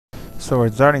So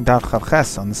we're starting Daf Chav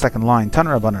Ches on the second line,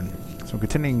 Tanur Rabbanan. So we're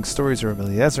continuing stories of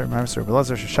Rabbi Eliezer, Rabbi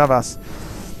Eliezer Shavas,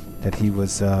 that he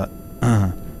was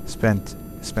spent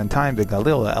time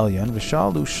beGalil Elyon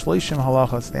v'shalu shleishim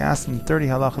halachas. They asked him 30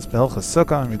 halachas behilchas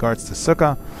sukkah in regards to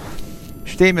sukkah.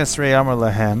 Shtei Misrei Amar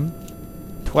Lahem.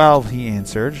 12 he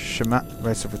answered.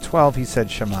 Right, so for 12 he said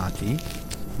Shamati,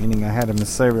 meaning I had a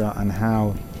Messiah on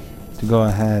how to go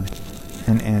ahead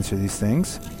and answer these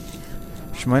things.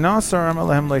 For 18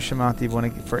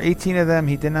 of them,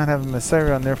 he did not have a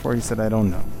Messiah, and therefore he said, I don't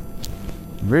know.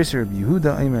 He says,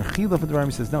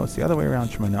 no, it's the other way around.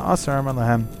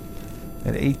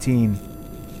 At 18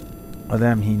 of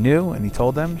them, he knew, and he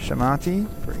told them, Shamati,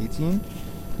 for 18.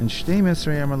 And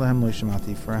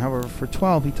for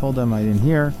 12, he told them, I didn't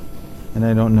hear, and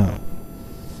I don't know.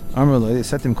 They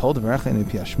said to him,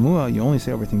 you only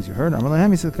say over things you heard.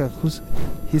 He said,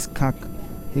 his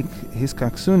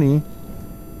kaksuni.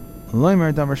 Because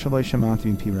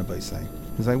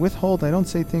I withhold, I don't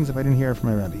say things if I didn't hear it from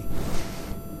my Rebbe.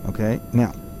 Okay,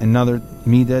 now, another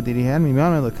midah that he had,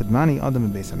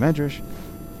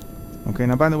 okay,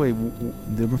 now by the way,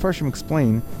 the Mefarshim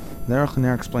explain, the Aruch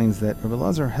LaNer explains that Rabbi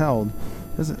Eliezer held,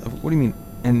 what do you mean,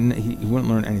 and he wouldn't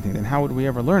learn anything, then how would we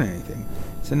ever learn anything?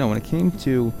 He said, no, when it came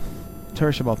to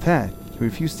Torah Shabbal Peh, he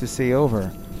refused to say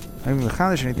over, I mean,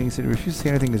 Chadash anything, he said he refused to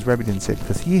say anything his Rebbe didn't say,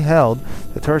 because he held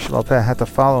that Torah Shabbal Peh had to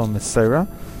follow a Messiah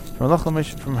from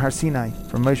Har Sinai,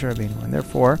 from Moshe Rabbeinu, and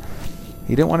therefore,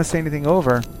 he didn't want to say anything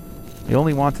over, he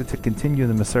only wanted to continue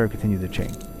the Messiah, continue the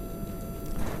chain.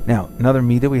 Now, another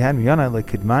midah we had, Miyana, like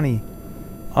Kidmani,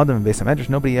 Adam and Beis HaMedrash,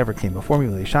 nobody ever came before me,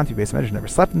 Shanti Beis HaMedrash, never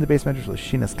slept in the Beis HaMedrash,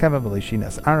 Shinas Keva,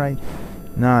 Shinas Arai,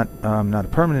 not a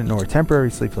permanent nor a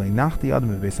temporary sleep, Nachti Adam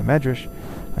and Beis HaMedrash.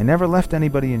 I never left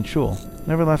anybody in shul.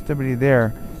 Never left anybody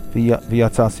there via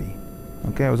tzasi.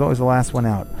 Okay, I was always the last one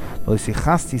out. I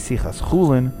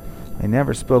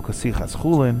never spoke of sichas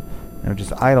chulin.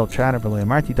 Just idle chatter.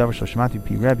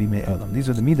 These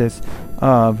are the midas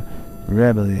of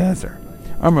Rebbe Eliezer.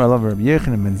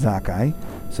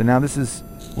 So now this is,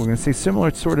 we're going to say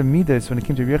similar sort of midas when it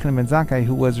came to Rabbi Yochanan ben Zakkai,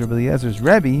 who was Rebbe Eliezer's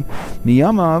Rebbe,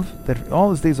 miyamav, that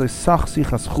all his days was sach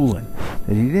sichas chulin,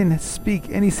 that he didn't speak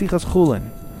any sichas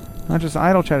chulin. Not just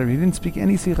idle chatter, he didn't speak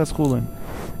any sichas chulin.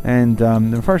 And the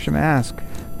Mefarshim ask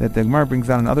that the Gemara brings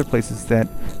out in other places that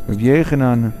Rabbi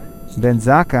Yochanan ben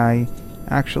Zakkai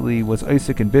actually was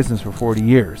Isaac in business for 40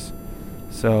 years.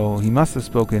 So he must have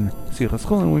spoken sichas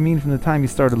chulin, we mean from the time he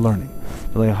started learning.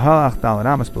 He wouldn't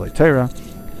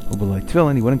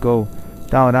go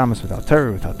Daled Amos without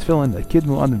Torah, without Tefillin, like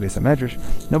Kidmu, Adam Beis HaMedrash.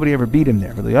 Nobody ever beat him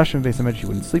there. But Yashim Beis HaMedrash, he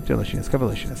wouldn't sleep there. Lashinas Kava,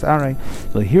 Lashinas Arai.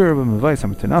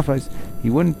 He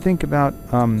wouldn't think about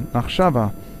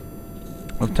Machshava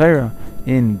of Torah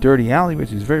in dirty alley,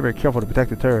 which is very, very careful to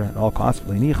protect the Torah at all costs.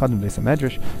 He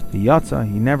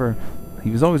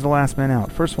was always the last man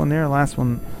out. First one there, last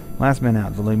man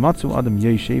out.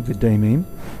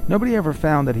 Nobody ever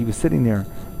found that he was sitting there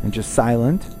and just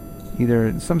silent.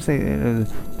 Either some say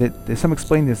that some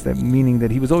explain this, that meaning that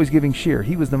he was always giving shir.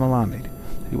 He was the malamed.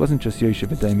 He wasn't just Yoshev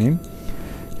V'Daimim.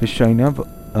 V'Shayna,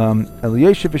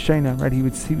 Eliyoshev V'Shayna. Right? He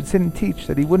would sit and teach.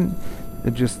 That he wouldn't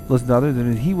just listen to others.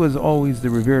 That he was always the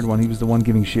revered one. He was the one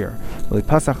giving shir. Yet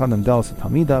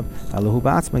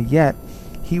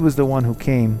he was the one who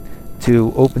came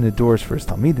to open the doors for his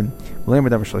talmidim. And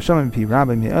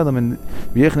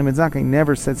Yochanan ben Zakkai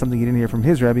never said something he didn't hear from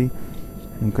his Rebbe.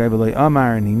 Okay,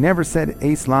 and he never said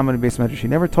Eis Lamed Beis HaMedrash. He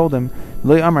never told him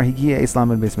Lo Amar Higia Eis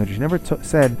Lamed Beis HaMedrash. He never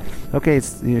said, okay,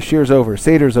 it's Shir's over,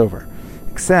 Seder's over,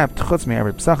 except Chutz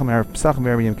Me'erev Pesachim,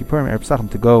 Erev Yom Kippurim, Erev Pesachim,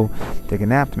 to go take a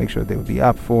nap to make sure that they would be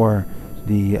up for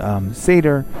the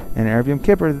Seder, and Erev Yom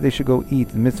Kippur that they should go eat,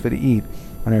 the mitzvah to eat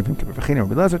on Erev Yom Kippur.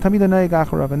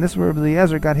 And this is where Rabbi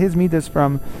Eliezer got his midas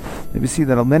from. We see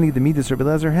that many of the midas Rabbi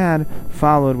Eliezer had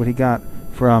followed what he got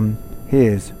from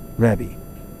his Rebbe.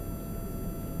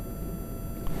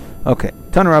 Okay,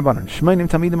 Tanur Rabbanan. Shmeinim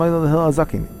Talmidim Hillel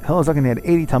Zakin. Hillel Zakin had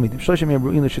 80 Talmidim.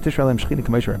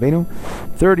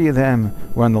 30 of them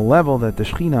were on the level that the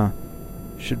Shechina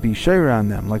should be Sheira on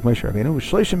them, like Moshe Rabbeinu.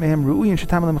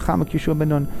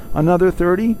 Another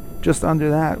 30, just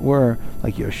under that, were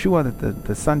like Yeshua, that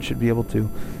the sun should be able to,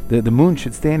 the moon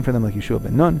should stand for them like Yeshua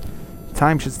ben Nun.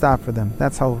 Time should stop for them.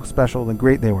 That's how special and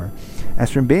great they were. As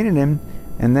from Beinanim,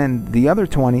 and then the other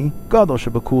 20, Gadol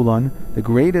Shabakulan, the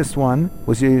greatest one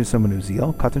was Yosem ben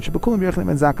Uziel, Katan Shabakulan Yochanan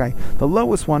ben Zakkai. The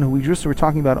lowest one, who we just were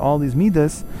talking about all these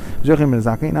midas, was Yochanan ben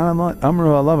Zakkai.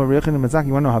 Amru Allah Yochanan ben Zakkai.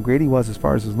 You want to know how great he was as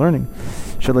far as his learning?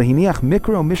 Shalahiniach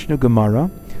Mikro Mishnah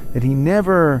Gemara, that he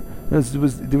never,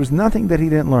 there was nothing that he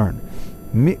didn't learn.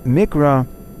 Mikra,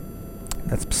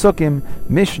 that's Psukim,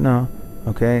 Mishnah,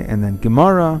 Okay, and then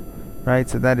Gemara, right?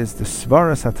 So that is the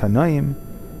Svaras HaTanaim,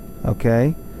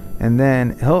 okay, and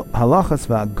then Halachas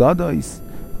VaGadois,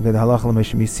 okay, the Halacha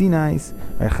L'Moshe Misinais,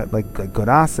 like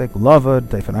Gorasek, Lavad,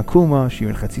 Taifan Akuma,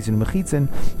 Shirin Chatzitzin Mechitzin,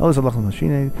 all those Halacha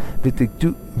L'Moshe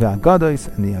VaGadois,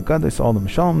 and the Agadois, all the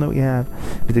Mishalom that we have,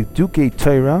 V'Tikduke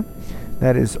Torah,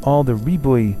 that is all the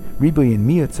Riboy and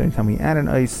Miyot, so anytime we add an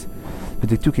ice,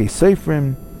 V'Tikduke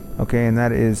Seifrim, okay, and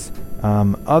that is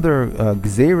other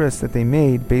gzeras that they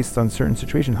made based on certain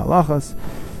situation, halachas,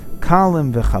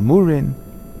 kalim v'chamurin,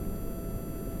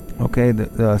 okay,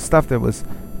 the stuff that was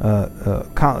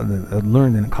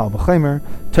learned in Kal v'Chomer,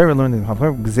 Torah learned in Kal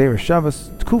v'Chomer, gzeras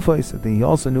shavas, tkufos, that he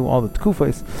also knew all the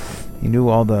tkufos, he knew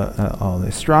all the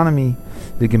astronomy,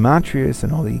 the gematrias,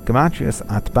 and all the gematrias,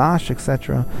 atbash,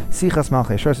 etc. Sichas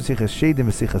malchei shor, sichas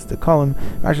shedim, sichas dekalim.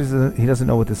 Actually, he doesn't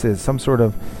know what this is. Some sort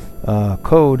of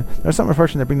code. There's some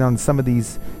reflection that bring down some of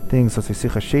these things. Let's say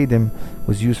sichas shedim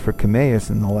was used for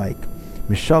kameis and the like.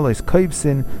 Mishalos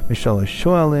kaibsin, mishalos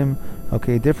shoalim.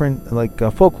 Okay, different like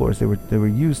folklores. They were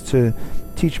used to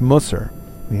teach musar.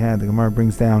 We had the Gemara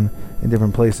brings down in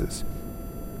different places.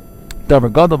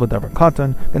 Davar gadol v'davar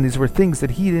katan, and these were things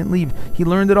that he didn't leave. He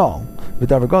learned it all.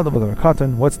 V'davar gadol v'davar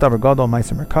katan. What's davar gadol?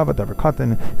 Ma'aser merkava. Davar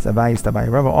katan is Avayis Tabai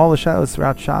Rava. All the shadows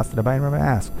throughout Shas that Abai and Rava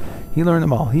asked. He learned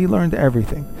them all. He learned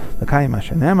everything. L'kayim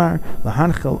ashenemar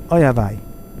lahanchil oyavai.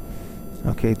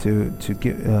 Okay, to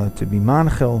be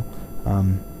manchil,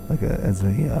 like as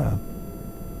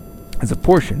a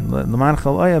portion.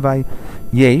 L'manchil oyavai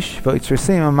yesh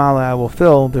v'yitzreseim amala, I will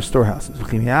fill their storehouses.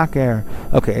 V'chim yaker.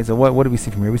 Okay, so what do we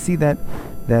see from here? We see that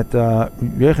Yochanan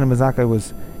ben Zakkai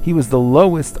was the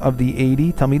lowest of the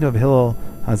 80 Talmidim of Hillel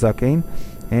HaZaken,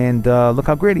 and look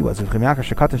how great he was. V'chim yaker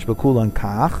shekatan shbekulan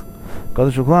kach. So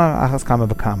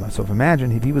if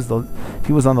imagine if he was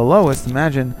on the lowest,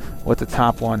 imagine what the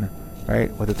top one, right?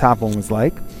 What the top one was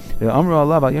like. The Amru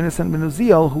Allah about Yonasan ben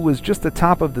Uziel, who was just the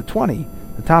top of the 20,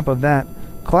 the top of that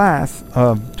class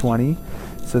of 20.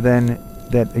 So then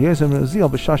that Yonasan ben Uziel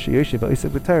b'shashi yoshev v'isek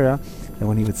b'Torah, and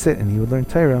when he would sit and he would learn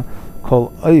Torah,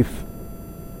 kol oif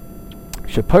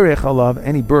sheparech alav,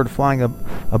 any bird flying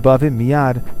above him,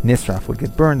 miyad nisraf, would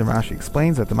get burned. And Rashi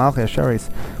explains that the Malchei Asharis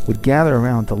would gather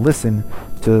around to listen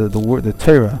to the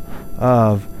Torah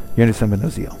of Yonasan ben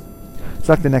Uziel. It's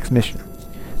like the next Mishnah.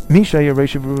 Let's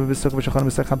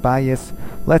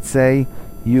say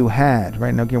you had,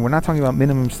 right now again, we're not talking about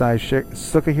minimum size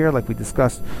sukkah here like we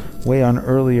discussed way on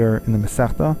earlier in the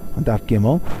Masechta on Daf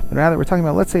Gimel, but rather we're talking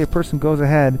about, let's say a person goes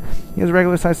ahead, he has a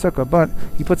regular size sukkah, but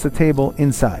he puts the table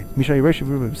inside. So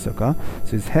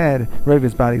his head, right of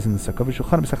his body is in the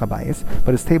sukkah,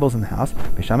 but his table's in the house.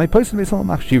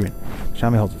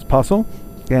 Shami holds his puzzle.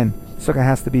 Again, sukkah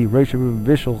has to be Rosh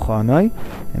Vishul Chanai,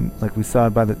 and like we saw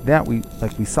by we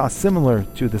saw similar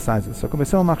to the size of the sukkah.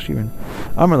 Beisol Machshirin.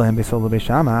 Amar lehem Beisol Beis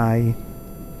Shammai.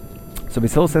 So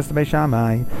Beisol says to Beis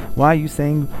Shammai, why are you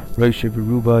saying Rosh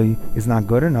V'Rubai is not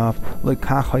good enough? Like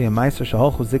Kach Hayamaiser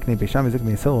Shaholchu Ziknei Beis Shammai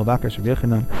Ziknei Yisrael L'Vakar Rav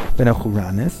Yochanan ben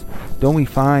Achuranis.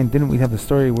 Didn't we have the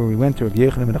story where we went to Rav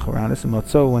Yochanan ben Achuranis and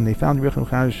Motzo when they found Rav Yochanan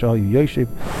ben Achuranis Yoshev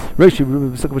Rosh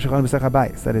V'Rubai B'Sukkah B'Shulchan B'Sech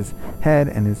HaBayis, that his head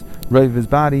and his right of his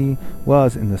body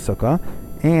was in the sukkah,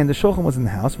 and the shulchan was in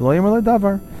the house. V'lo Yomer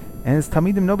L'Davar, and his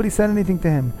Talmidim, nobody said anything to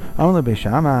him. Amar Beis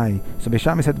Shammai. So Beis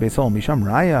Shammai said to Beisol, Misham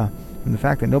Raya, from the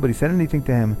fact that nobody said anything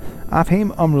to him,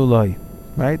 Afheim Amrulai,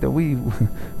 right? That we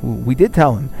did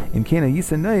tell him, Im Kena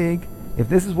Yisa Noeg, if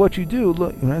this is what you do,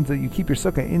 look, you keep your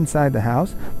sukkah inside the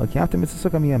house, like you have to mitzvah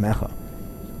sukkah miyamecha.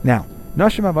 Now,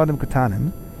 Nashim Avadim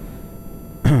Katanim,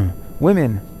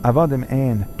 women Avadim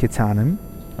and Ketanim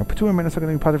are Paturim and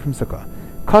Sukkah from sukkah.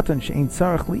 Katan she'ain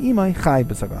tzarech li'imai chai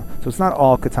b'sukkah. So it's not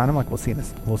all Katanim, like we'll see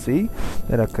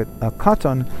that a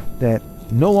Katan that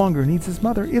no longer needs his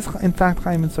mother is in fact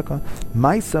chayim in sukkah.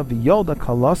 Maisa v'yolda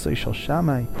kalasa shel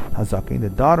Shammai hazakin. The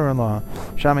daughter-in-law,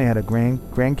 Shammai had a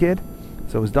grandkid,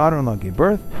 so his daughter-in-law gave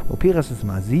birth. Upiras is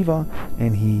maziva,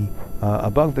 and he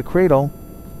above the cradle,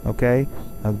 okay,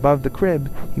 above the crib,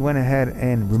 he went ahead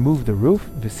and removed the roof.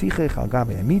 V'sichech al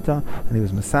gabe amita, and he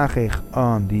was masachech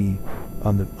on the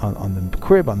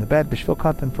crib, on the bed. B'shvil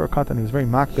katan, for a katan, he was very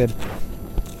makbid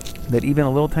that even a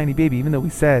little tiny baby, even though we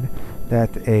said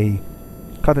that a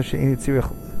Katan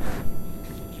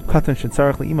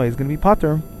shetzarech li'ima is going to be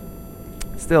pater,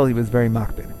 still he was very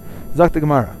makbid. Zak the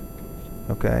Gemara.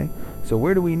 Okay, so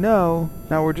where do we know?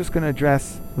 Now we're just going to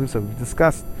address. So we've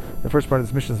discussed the first part of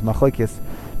this mission is machlekes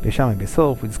Beis Shammai Beis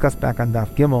Hillel. We discussed back on Daf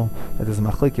Gimel that there's a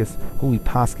machlekes who we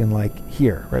paskin like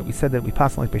here, right? We said that we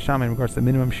paskin like Beis Shammai in regards to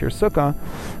minimum shir sukkah.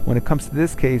 When it comes to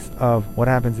this case of what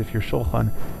happens if your shulchan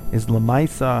is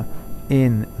lemaisa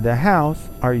in the house,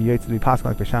 are you to be passing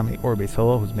like Beishamai or Beis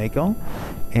Hillel, who's Mekel?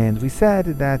 And we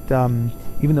said that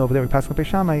even though over there we pass like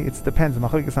Beishamai, it depends.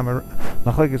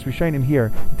 Machlokes Rishonim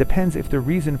here. It depends if the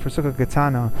reason for Sukkah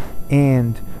Ketana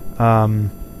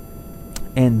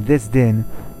and this din,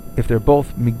 if they're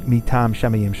both mitam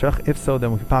Shemay Yimshach. If so,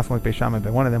 then if we pass like Beishamai by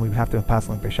one of them, we would have to pass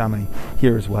like Beishamai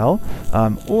here as well.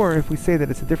 Or if we say that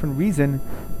it's a different reason,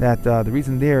 that the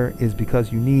reason there is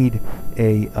because you need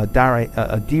a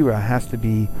dira has to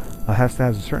have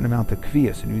a certain amount of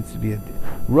kviyas, so it needs to be a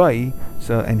roi.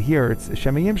 So and here it's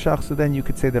Shemay Yimshach. So then you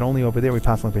could say that only over there we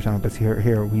pass like Beishamai, but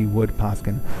here we would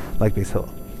paskin like Beis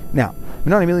Hillel. Now,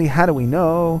 how do we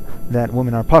know that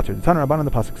women are patur? The Tanur Rabbanan,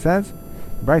 the pasuk says.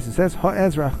 Brisa says ha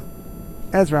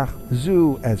Ezrach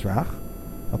zu Ezrach.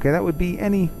 Okay, that would be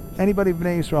anybody of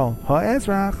Bnei Yisrael. Ha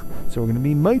Ezrach. So we're going to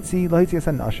be Moitzi Lahitzias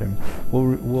HaNashim.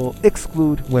 We'll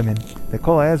exclude women. They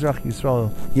call Ezrach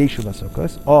Yisrael Yeshu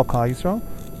Basukos. All Kal Yisrael.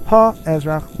 Ha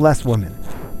Ezrach, less women.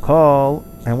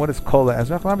 And what is Kol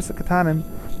Ezrach? Obviously Ketanim,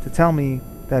 to tell me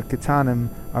that Ketanim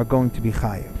are going to be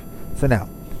Chayiv. So now,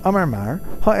 Amar Mar,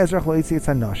 Ha Ezrach Lahitzias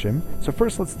HaNashim. So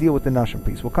first let's deal with the Nashim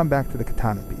piece. We'll come back to the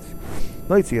Ketanim piece.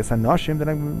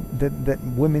 That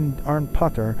women aren't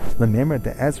pater. Remember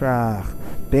the Ezrach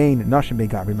bein nashim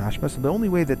begabri mashma. So the only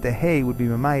way that the hay would be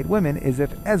mamayit women is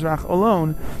if Ezrach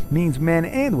alone means men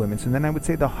and women. So then I would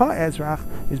say the ha Ezrach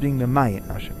is being mamayit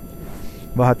nashim.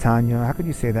 Vahatanya. How could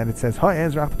you say that? It says ha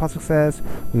Ezrach. The pasuk says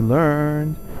we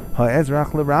learned ha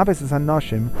Ezrach lerabes is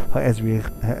hanashim ha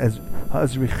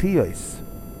ezrichiyos.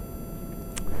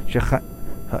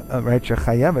 Right,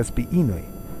 shechayavas beinui.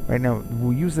 Right now,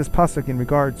 we'll use this pasuk in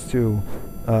regards to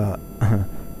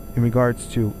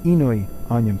Inui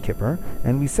on Yom Kippur,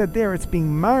 and we said there it's being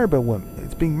marba women.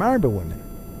 It's being marba women.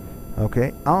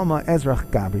 Okay, Alma Ezrach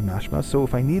Gabri Mashma. So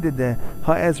if I needed the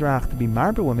Ha Ezrach to be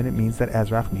marba women, it means that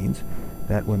Ezrach means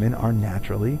that women are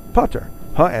naturally pater.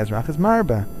 Ha Ezrach is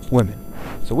marba women.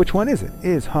 So which one is it?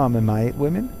 Is Ha Memayit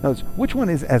women? No, which one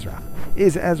is Ezrach?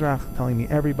 Is Ezrach telling me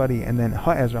everybody and then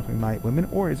Ha Ezrach Memayit women?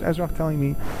 Or is Ezrach telling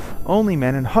me only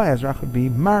men and Ha Ezrach would be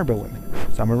Marba women?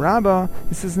 So Amarabba,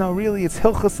 he says, no, really, it's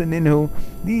Hilchas and Ninhu.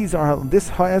 This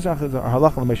Ha Ezrach is a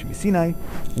halacha l'Moshe Sinai,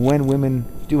 when women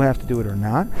do have to do it or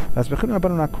not. And the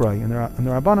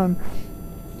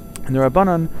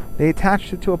Rabbanan, they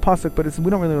attached it to a pasuk, but we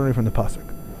don't really learn it from the pasuk.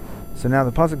 So now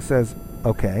the pasuk says,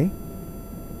 okay,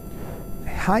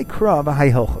 Hai Krav, Hai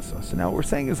Hilchasa. So now what we're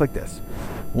saying is like this.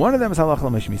 One of them is halacha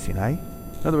l'Moshe Sinai. In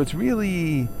other words,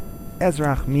 really,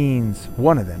 Ezrach means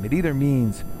one of them. It either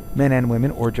means men and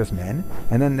women or just men.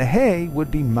 And then the Hey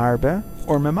would be Marba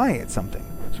or Memayit something.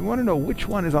 So we want to know which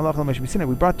one is halacha l'Moshe Sinai.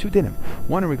 We brought two dinim.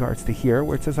 One in regards to here,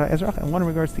 where it says Ezrach, and one in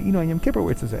regards to Ino and Yom Kippur,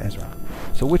 where it says Ezrach.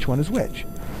 So which one is which?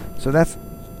 So that's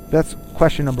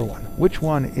question number one. Which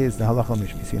one is the halacha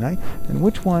l'Moshe Sinai? And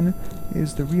which one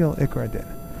is the real Ikra din?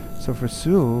 So for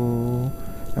Su,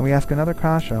 and we ask another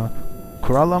kasha,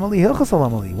 Kura lamali, hilchas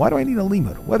lamali. Why do I need a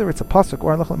limud? Whether it's a pasuk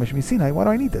or halacha l'Moshe Sinai, why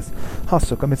do I need this? Ha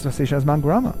sukkah mitzvah seisha zman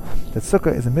grama. That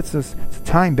sukkah is a mitzvah, it's a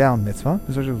time-bound mitzvah.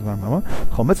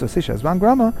 Chol mitzvah seisha zman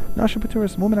grama. Nashim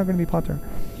paturis, women are going to be pater.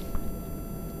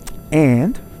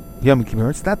 And Yom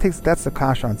Kippur, so that's the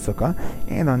kasha on sukkah.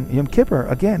 And on Yom Kippur,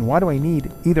 again, why do I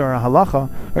need either a halacha?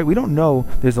 Right, we don't know.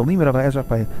 There's a limud of Ezrach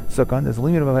by sukkah. And there's a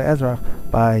limud of Ezrach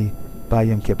by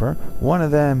Yom Kippur. One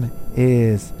of them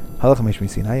is halacha Moshe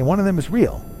Sinai, and one of them is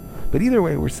real. But either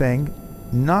way, we're saying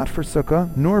not for sukkah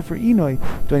nor for Inoi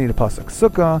do I need a pasuk.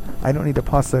 Sukkah, I don't need a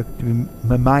pasuk to be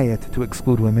memayet to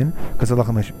exclude women because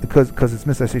it's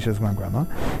mitzvah seisha zman grama.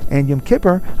 And Yom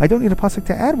Kippur, I don't need a pasuk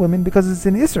to add women because it's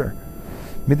an iser.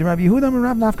 Mid Rabbi Yehuda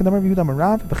Marav Nafka Rabbi Yehuda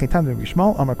Marav v'cheitan Rabbi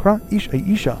Yishmael Amakra Ish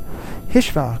Isha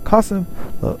Hishva Kasev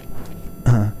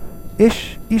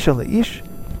Ish Isha Leish,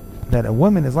 that a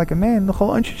woman is like a man. L'chol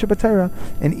anshe shebatera,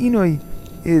 and Inoi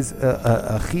is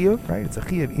a chiyuv, right? It's a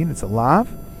chiyuv in, it's a lav,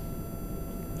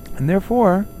 and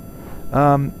therefore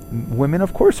women,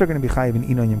 of course, are going to be chayiv in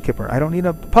Ino Yom Kippur. I don't need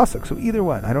a pasuk, so either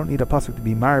one. I don't need a pasuk to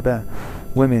be marba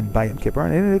women by Yom Kippur,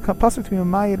 and I need a pasuk to be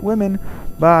mayit women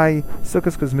by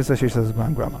sukkahs because mitzvah seisha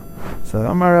zman grama. So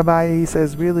Amar Rabbi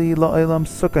says, really, la'olam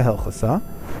sukkah helchasa.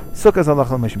 Sukkah is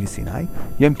halacha l'Moshe Sinai.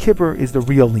 Yom Kippur is the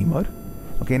real limud.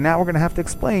 Okay, now we're going to have to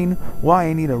explain why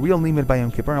I need a real limud by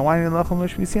Yom Kippur and why I need a halacha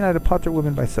l'Moshe Sinai to pater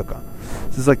women by sukkah.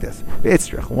 So it's like this.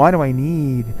 Why do I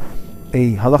need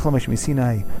a halacha l'moshe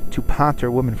Sinai to pater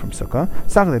women from sukkah.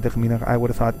 I would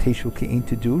have thought teshu ke'in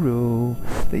tuduru,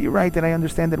 that you're right, that I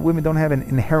understand that women don't have an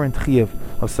inherent chiyuv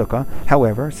of sukkah.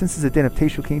 However, since it's a din of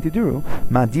teshu ke'in tuduru,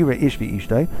 madira ish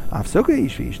v'ishtay, af sukkah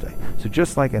ish v'ishtay. So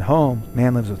just like at home,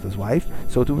 man lives with his wife,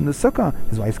 so too in the sukkah,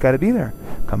 his wife's got to be there.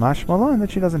 Kamash malan,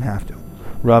 that she doesn't have to.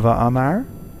 Rava Amar.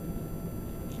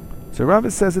 So Rava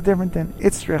says a different thing.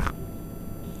 Itzrich.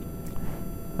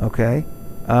 Okay.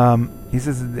 He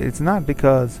says it's not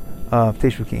because of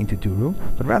Teshu Ke'in Tuduru,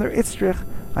 but rather Itzrich.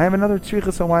 I have another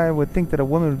tzricha, so why I would think that a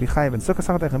woman would be chayiv in sukkah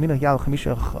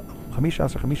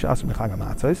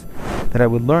that I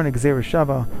would learn Gzeira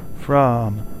Shava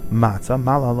from matzah.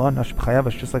 Malala nash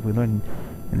b'chayav, just like we learned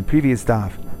in the previous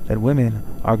daf, that women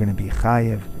are going to be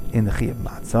chayiv in the chiyuv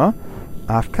matzah.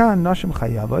 Afkan nashim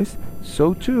chayavos.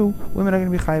 So too, women are going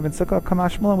to be chayiv in sukkah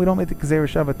kamash malan. We don't make the Gzeira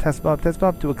Shava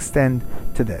tesvav to extend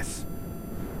to this.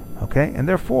 Okay, and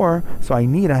therefore, so I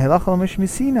need a halacha l'moshe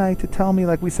Sinai to tell me,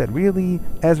 like we said, really,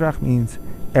 Ezrach means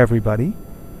everybody.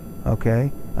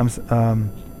 Okay, really,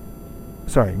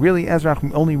 Ezrach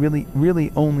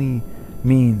only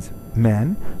means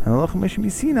men. And halacha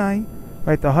l'moshe Sinai,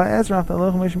 right? The ha'ezrach, the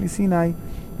halacha l'moshe Sinai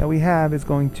that we have is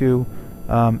going to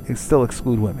still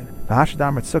exclude women.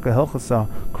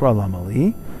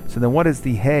 So then what is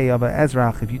the hey of a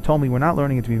Ezrach? If you told me we're not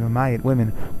learning it to be mamayit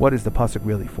women, what is the pasuk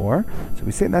really for? So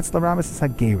we say that's the Ramas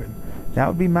HaGerim. That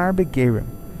would be Marbe Gerim.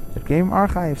 If Gerim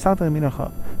Archai, if I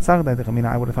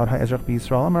would have thought HaEzrach be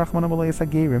Yisrael,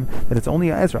 that it's only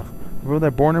a Ezrach.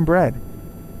 They're born and bred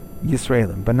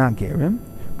Yisraelim, but not Gerim.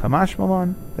 Kamash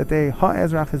Malon, that they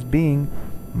HaEzrach is being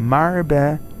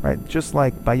Marbe, right? Just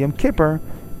like by Yom Kippur,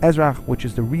 Ezrach, which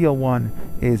is the real one,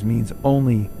 means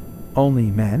only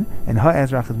men, and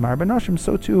ha'ezrach is marba nashim.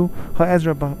 So too,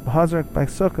 ha'ezrach by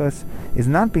sukkos is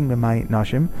not being b'mayit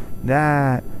nashim.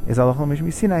 That is halacha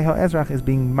l'moshe Sinai. Ha'ezrach is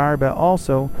being marba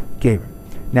also gerim.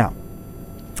 Now,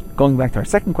 going back to our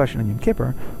second question on Yom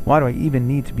Kippur, why do I even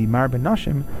need to be marba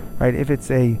nashim? Right? If it's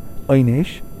a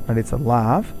einish, right? It's a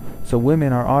lav. So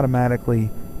women are automatically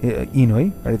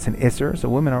inui, right? It's an isser, so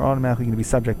women are automatically going to be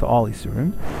subject to all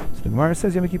isurim. So the Gemara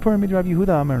says Yom Kippur mid Rav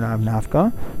Yehuda Amar Rav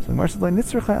Nafka. So the Gemara says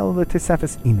nitzricha el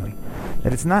tesefes inui,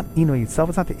 that it's not inui itself,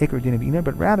 it's not the ikar din of inui,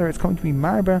 but rather it's going to be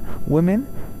marba women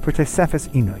for tesefes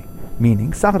inui.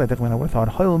 Meaning, when I would have thought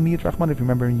hoil miyat rachman. If you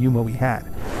remember in Yuma we had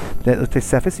that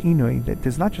tesefes inui, that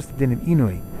there's not just the din of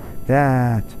inui,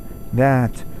 that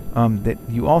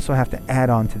you also have to add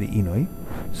on to the inui.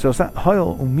 So that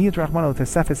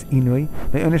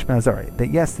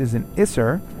yes, there's an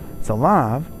isser, it's a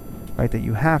lav, right, that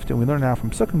you have to, and we learn now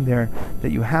from Sukkim there,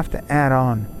 that you have to add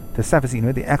on to sefes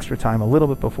inui, the extra time, a little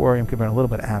bit before Yom Kippur and a little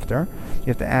bit after. You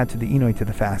have to add to the inui, to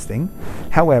the fasting.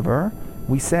 However,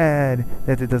 we said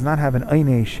that it does not have an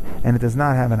einesh and it does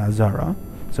not have an azara.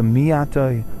 So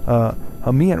therefore,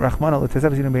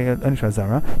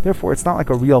 it's not like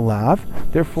a real lav.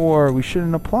 Therefore, we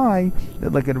shouldn't apply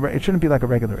it shouldn't be like a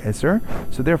regular iser.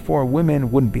 So therefore,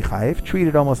 women wouldn't be chayiv,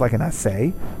 treated almost like an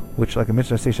asay, which like a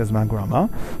mitzvah seishas mangrama.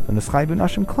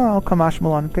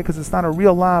 Because it's not a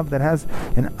real lav that has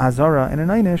an azara and an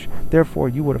einish. Therefore,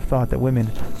 you would have thought that women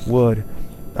would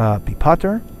be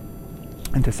pater.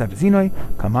 And to Sevezinoi,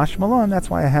 Kamash Malon, that's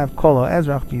why I have Kol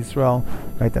HaEzrach B'Yisrael,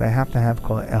 right, that I have to have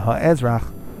Kol HaEzrach,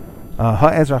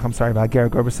 V'Ager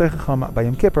Gor B'Seichacham by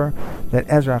Yom Kippur, that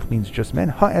Ezrach means just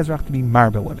men, HaEzrach to be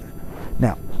marba women.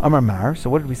 Now, Amar Mar, so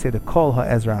what did we say? The Kol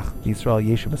HaEzrach B'Yisrael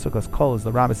Yeshu B'Sukkos Kol is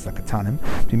the Rabbis Katanim,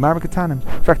 to be marba Katanim.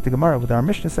 In fact, the Gemara with our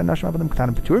Mishnah said Nashim Avadim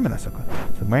Katanim Peturim in Sukkah.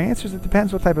 So the Gemara answers it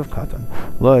depends what type of Katan.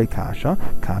 Loi Kasha,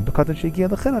 Kan B'Katan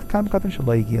Shegiel L'Chinach, Kan B'Katan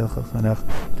Shaloi Giel L'Chinach.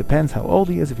 Depends how old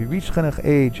he is. If he reached Chinach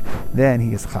age, then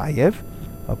he is Chayiv.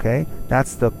 Okay,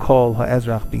 that's the Kol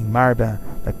HaEzrach being marba,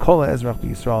 that Kol HaEzrach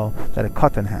B'Yisrael, that a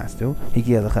Katan has to.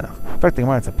 Higiel L'Chinach. In fact, the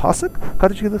Gemara, it's a pasuk.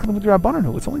 Katan Shegiel L'Chinach with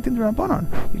Rabbanan. It's only Din Rabbanan.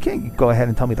 You can't go ahead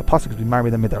and tell me the pasuk is being marba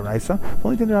the Midaraisa. It's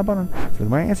only Din Rabbanan. So the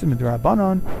Gemara answers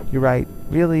Midarabanan. You're right.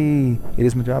 Really, it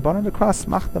is Midarabanan. The cross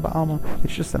Smachta Ba'alma.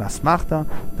 It's just an Asmachta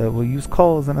that we'll use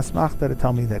Kol as an Asmachta to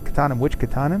tell me that Katanim, which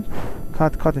Katanim?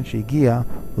 Katan Shegiel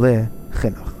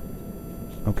L'Chinach.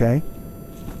 Okay.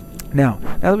 Now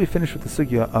that we finished with the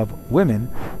sugya of women,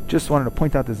 just wanted to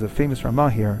point out there's a famous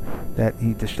Ramah here that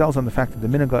he tells on the fact that the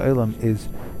minhag ha'olam is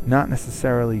not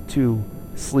necessarily to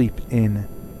sleep in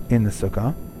the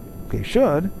sukkah. Okay,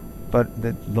 should, but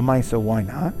the l'maisa, why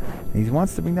not? And he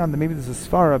wants to bring down that maybe there's a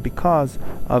svara because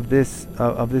of this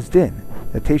din,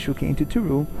 that teshu ke'in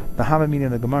tuduru, the havamina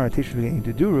in the Gemara teshu ke'in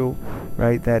tuduru,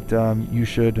 right? That you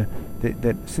should.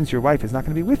 That since your wife is not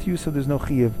going to be with you, so there's no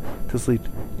chiyuv to sleep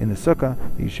in the sukkah.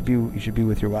 That you should be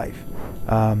with your wife.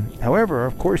 However,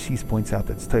 of course, he points out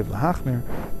that it's Tov L'Hachmir,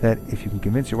 that if you can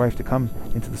convince your wife to come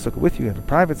into the sukkah with you, have a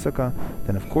private sukkah,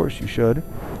 then of course you should.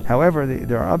 However,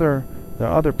 there are other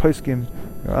poskim,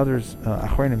 there are others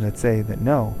achronim that say that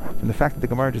no, from the fact that the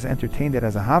Gemara just entertained it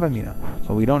as a havamina,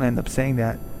 but we don't end up saying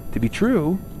that to be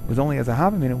true. It was only as a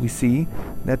havamina. We see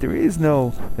that there is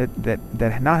no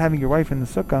that not having your wife in the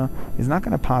sukkah is not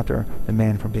going to pater the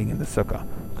man from being in the sukkah.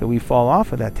 So we fall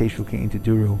off of that Teshu Kein to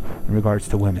Duru in regards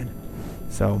to women.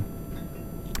 So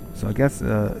I guess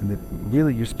that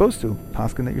really you're supposed to,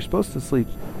 paskin, that you're supposed to sleep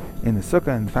in the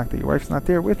sukkah, and the fact that your wife's not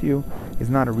there with you is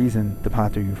not a reason to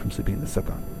pater you from sleeping in the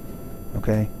sukkah.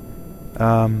 Okay?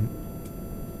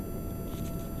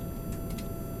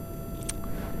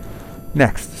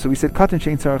 Next, so we said katan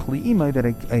shein tzarich li'imay, that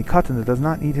a katan that does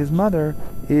not need his mother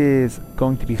is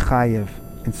going to be chayev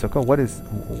in sukkah. What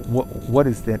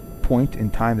is that point in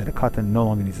time that a katan no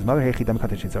longer needs his mother? That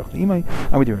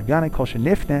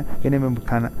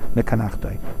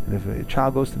if a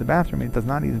child goes to the bathroom and it does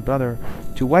not need his brother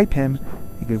to wipe him,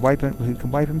 he can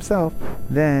wipe himself,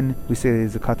 then we say it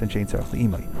is a katan shein tzarich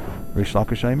li'imay. Rish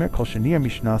Lakish Aimer, Kol Shanir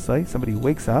Mishnasai, somebody who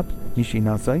wakes up,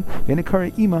 Mishinasai,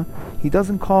 Venikara Ima, he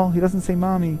doesn't say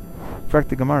mommy. Frak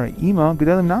the Gemara, Ima,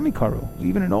 Gedalim Nami Karu.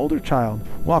 Even an older child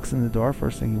walks in the door,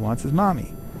 first thing he wants is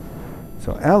mommy.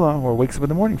 So Ella, or wakes up in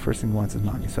the morning, first thing he wants is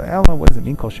mommy. So Ella, what does it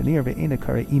mean? Kol Shanir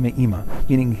Ve'inakara Ima,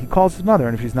 meaning he calls his mother,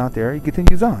 and if she's not there, he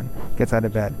continues on, gets out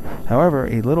of bed. However,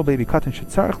 a little baby Katan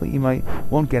Shetzarech Li'imai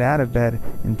won't get out of bed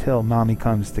until mommy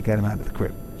comes to get him out of the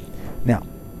crib. Now,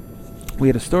 we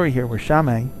had a story here where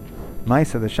Shammai,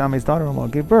 Maisa, the Shammai's daughter-in-law,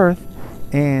 gave birth,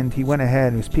 and he went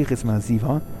ahead, it was Pichis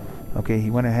Maziva, okay,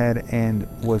 he went ahead and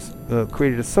was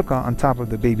created a sukkah on top of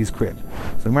the baby's crib.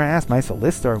 So when I asked Maisa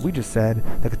Lister, we just said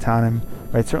the Katanim,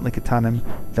 right, certainly Katanim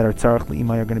that are Tzarech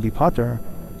Li'imay are going to be Pater,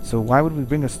 so why would we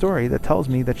bring a story that tells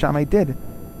me that Shammai did?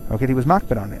 Okay, he was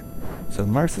makbid on it. So the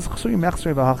Gemara says Chsuri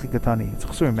Mechsura v'Hachi Katani. It's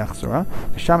Chsuri Mechsura.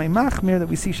 Shammai Machmir, that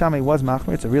we see Shammai was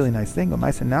Machmir. It's a really nice thing. But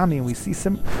Maisa Nami, and we see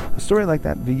a story like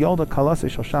that. V'Yolda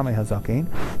Kalase Shel Shammai Hazakein,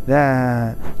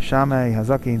 that Shammai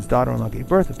Hazakein's daughter-in-law gave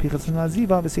birth. Pichas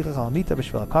Naziva v'Sicha Chalamita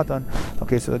b'Shvel Katan.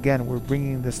 Okay, so again, we're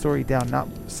bringing the story down, not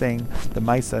saying the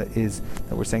Maisa is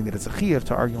that we're saying that it's a chiyuv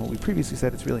to argue what we previously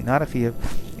said. It's really not a chiyuv,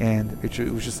 and it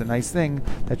was just a nice thing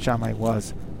that Shammai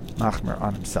was Machmir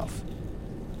on himself.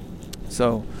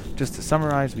 So, just to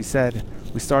summarize, we started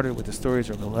with the stories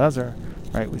of Elazar,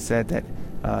 right? We said that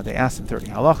they asked him 30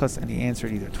 halachas, and he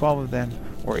answered either 12 of them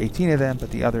or 18 of them,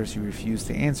 but the others he refused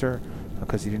to answer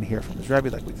because he didn't hear from his Rebbe,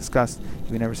 like we discussed.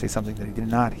 He would never say something that he did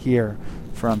not hear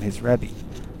from his Rebbe.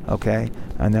 Okay,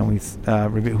 and then who was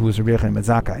Rabbi Yochanan ben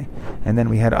Zakkai, and then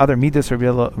we had other midas Rabbi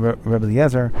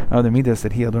Eliezer, other midas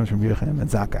that he had learned from Rabbi Yochanan ben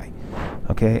Zakkai.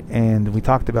 Okay, and we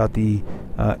talked about the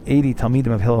 80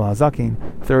 Talmidim of Hillel HaZakin,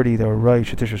 30 the Roy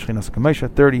Shetisha Shchinas Kamesha,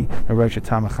 30 the Roy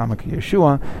Shetam Chamak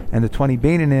Yeshua, and the 20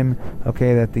 Beinanim.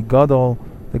 Okay, that the Gadol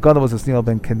was Uzniel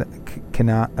ben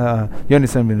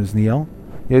Yonasan ben Uzniel,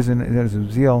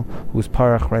 Uzniel, who was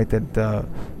Parach, right? That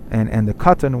and the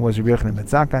Katan was Rabbi Yochanan ben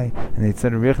Zakkai, and they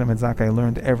said Rabbi Yochanan ben Zakkai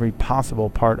learned every possible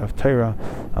part of Torah,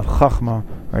 of Chachma,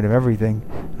 right, of everything,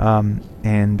 and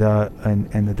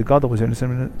that the Gadol was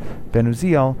Yonasan ben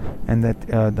Uziel, and that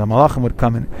the Malachim would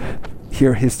come and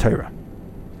hear his Torah.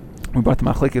 We brought the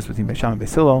machlekes between Beisham and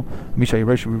Beisilo, Misha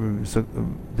Yeresh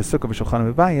Besukkah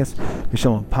v'Shulchan Bebayis,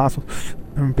 Beisilo Apostle,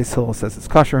 and Beisilo says it's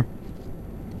kosher.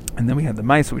 And then we had the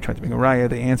mice, so we tried to bring a raya,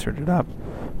 they answered it up.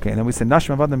 Okay, and then we said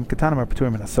Nashim Avadim Ketanim are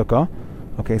Peturim in a sukkah.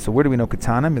 Okay, so where do we know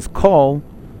Ketanim is kol,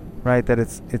 right? That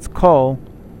it's kol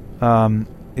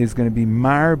is going to be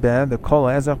marbe, the kol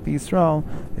ezach b'Yisrael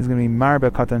is going to be marbe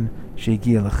katan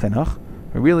sheigia lechinach.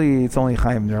 But really, it's only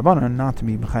chayim d'Rabbanan, not to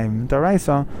be chayim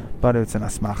d'Oraisa, but it's an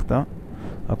asmachta.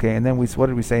 Okay, and then what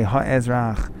did we say?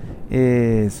 Ha-ezrach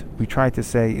we tried to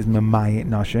say is memayit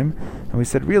nashim, and we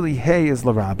said really hey is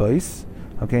l'rabos.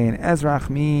 Okay, and ezrach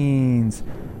means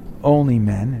only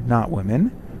men, not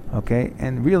women. Okay,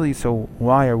 and really, so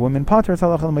why are women pater? It's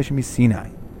halacha l'moshe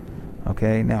misinai.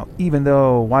 Okay, now even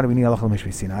though why do we need halacha l'moshe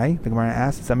misinai? The Gemara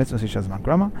asks, it's a mitzvah sheshaz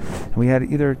magrama, and we had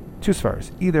either two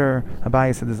svaras. Either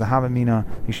Abaye said there's a havamina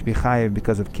you should be chayiv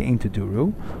because of kein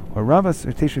teduru, or Ravas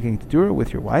or teshu kein teduru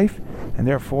with your wife, and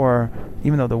therefore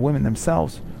even though the women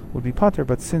themselves would be pater,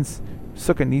 but since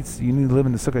sukkah you need to live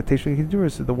in the sukkah teshu kein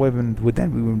teduru, so the women would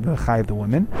chayiv the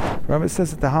women. Rava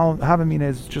says that the havamina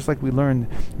is just like we learned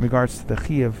in regards to the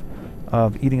chiyuv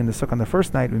of eating in the sukkah on the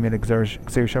first night. We made a Gzeir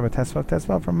Shava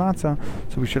Tesvav from matzah,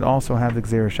 so we should also have the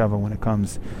Gzeir Shava when it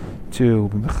comes to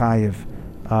B'chayiv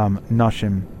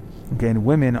Nashim. Okay, and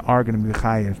women are going to be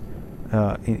B'chayiv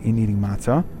in eating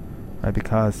matzah, right?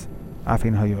 Because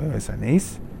Afin hayu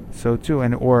esanes. So too,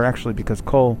 and or actually because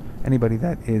kol, anybody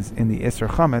that is in the Isser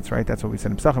Chametz, right? That's what we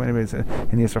said in Pesachim. Anybody that's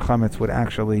in the Isser Chametz would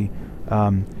actually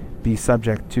be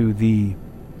subject to the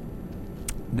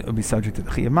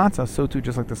Chiyuv Matzah. So too,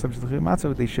 just like the subject of the Chiyuv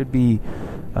Matzah, they should be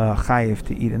chayiv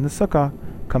to eat in the sukkah,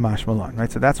 kamash malan,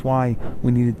 right? So that's why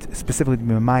we needed specifically to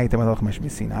be mamayit the Malach Mash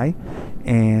Sinai,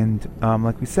 and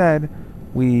like we said,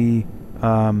 we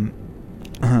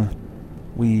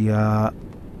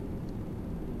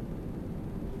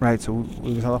right, so it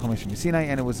was halacha Moshe Sinai,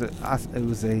 and it was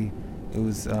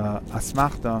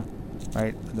asmachta,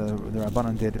 right? The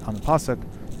Rabbanan did on the pasuk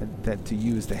that to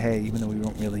use the hay, even though we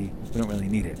don't really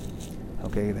need it.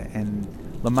 Okay, and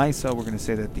lamaisa, we're going to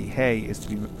say that the hay is to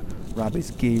be Rabbi's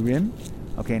gerim.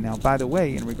 Okay, now by the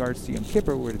way, in regards to Yom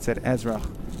Kippur, where it said Ezrach,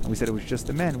 and we said it was just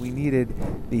the men, we needed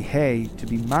the hay to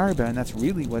be marba, and that's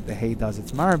really what the hay does.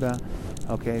 It's marba,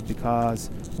 okay,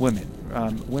 because women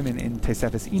in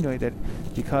Tesefes Inoy, that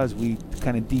because we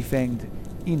kind of defanged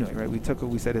Inoy, right?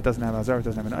 We said it doesn't have azar, it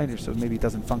doesn't have an einish, so maybe it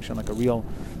doesn't function like a real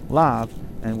lav,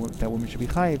 and that women should be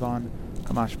chayiv on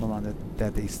kamash malan,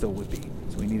 that they still would be.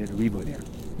 So we needed a ribo there.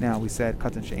 Now we said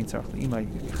katan she'ein tzarich le'imay,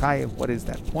 you can be chayiv. What is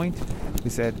that point? We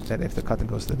said that if the katan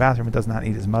goes to the bathroom and does not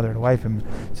need his mother to wipe him,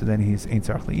 so then he's ein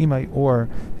tzarich le'imay, or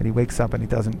that he wakes up and he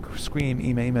doesn't scream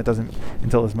ima doesn't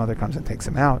until his mother comes and takes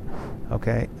him out.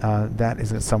 Okay, that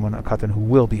is a katan who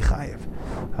will be chayiv.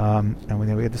 And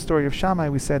when we had the story of Shammai,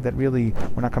 we said that really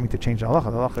we're not coming to change the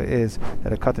halacha. The halacha is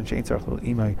that a katan she'ein tzarich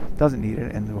le'imay doesn't need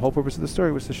it, and the whole purpose of the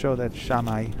story was to show that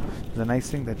Shammai, the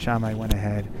nice thing that Shammai went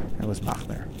ahead and was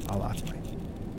machmer al atzmai.